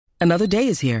Another day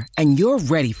is here, and you're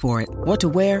ready for it. What to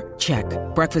wear? Check.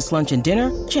 Breakfast, lunch, and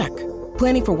dinner? Check.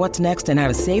 Planning for what's next and how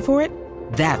to save for it?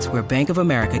 That's where Bank of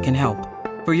America can help.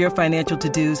 For your financial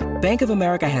to-dos, Bank of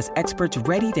America has experts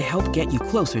ready to help get you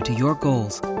closer to your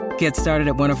goals. Get started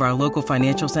at one of our local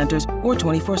financial centers or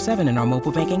 24/7 in our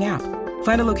mobile banking app.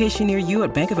 Find a location near you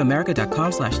at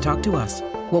bankofamerica.com/talktous.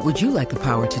 What would you like the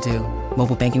power to do?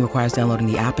 Mobile banking requires downloading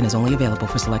the app and is only available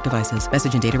for select devices.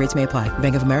 Message and data rates may apply.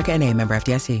 Bank of America NA, member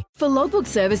FDIC. For logbook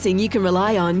servicing you can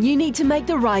rely on, you need to make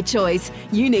the right choice.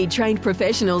 You need trained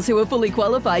professionals who are fully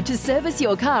qualified to service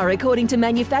your car according to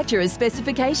manufacturer's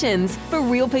specifications. For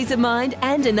real peace of mind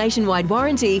and a nationwide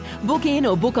warranty, book in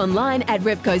or book online at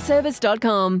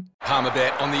repcoservice.com.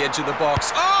 Palmerbet on the edge of the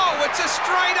box. Oh, it's a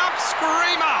straight-up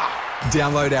screamer!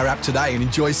 Download our app today and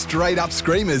enjoy straight-up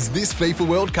screamers this FIFA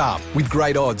World Cup with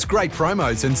great odds, great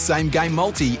promos and same-game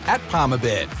multi at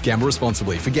Palmerbet. Gamble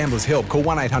responsibly. For Gamblers' Help, call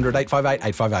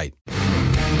 1-800-858-858.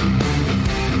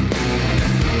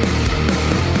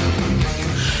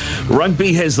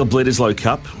 Rugby has the Bledisloe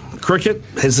Cup. Cricket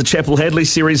has the Chapel Hadley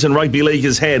Series, and Rugby League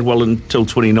has had, well, until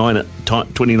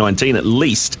 2019 at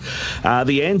least,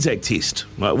 the Anzac Test.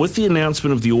 With the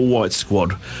announcement of the all-white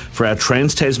squad for our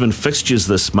Trans-Tasman fixtures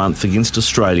this month against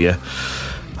Australia,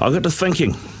 I got to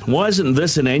thinking, why isn't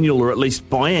this an annual or at least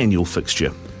biannual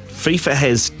fixture? FIFA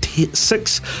has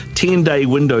 6 10-day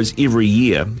windows every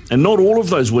year, and not all of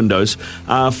those windows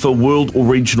are for world or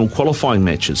regional qualifying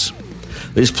matches.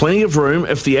 There's plenty of room,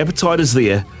 if the appetite is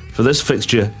there, for this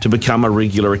fixture to become a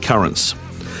regular occurrence.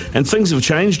 And things have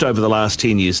changed over the last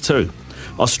 10 years too.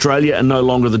 Australia are no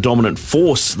longer the dominant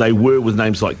force they were with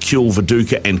names like Kewell,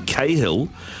 Viduka and Cahill,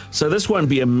 so this won't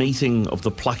be a meeting of the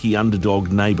plucky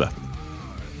underdog neighbour.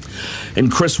 In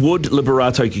Chris Wood,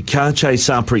 Liberato Kikache,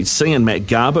 Sarpreet Singh and Matt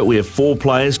Garbutt, we have 4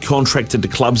 players contracted to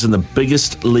clubs in the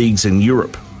biggest leagues in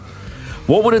Europe.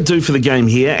 What would it do for the game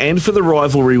here and for the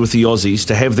rivalry with the Aussies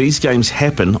to have these games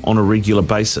happen on a regular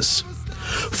basis?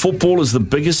 Football is the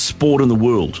biggest sport in the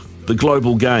world, the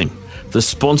global game. The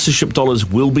sponsorship dollars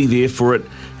will be there for it,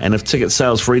 and if ticket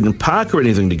sales for Eden Park are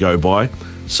anything to go by,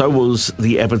 so was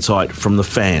the appetite from the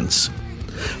fans.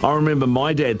 I remember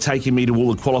my dad taking me to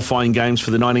all the qualifying games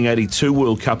for the 1982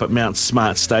 World Cup at Mount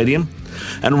Smart Stadium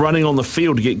and running on the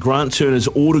field to get Grant Turner's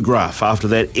autograph after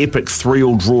that epic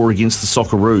 3-3 draw against the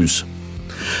Socceroos.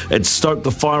 It stoked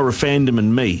the fire of fandom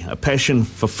in me, a passion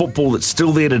for football that's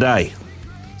still there today.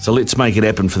 So let's make it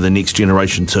happen for the next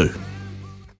generation too.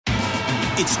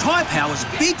 It's Tyre Power's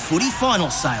Big Footy Final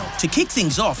Sale. To kick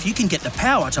things off, you can get the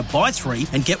power to buy 3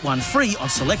 and get 1 free on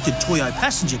selected Toyo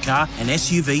passenger car and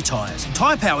SUV tyres.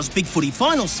 Tyre Power's Big Footy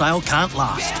Final Sale can't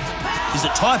last. Visit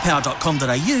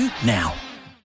tyrepower.com.au now.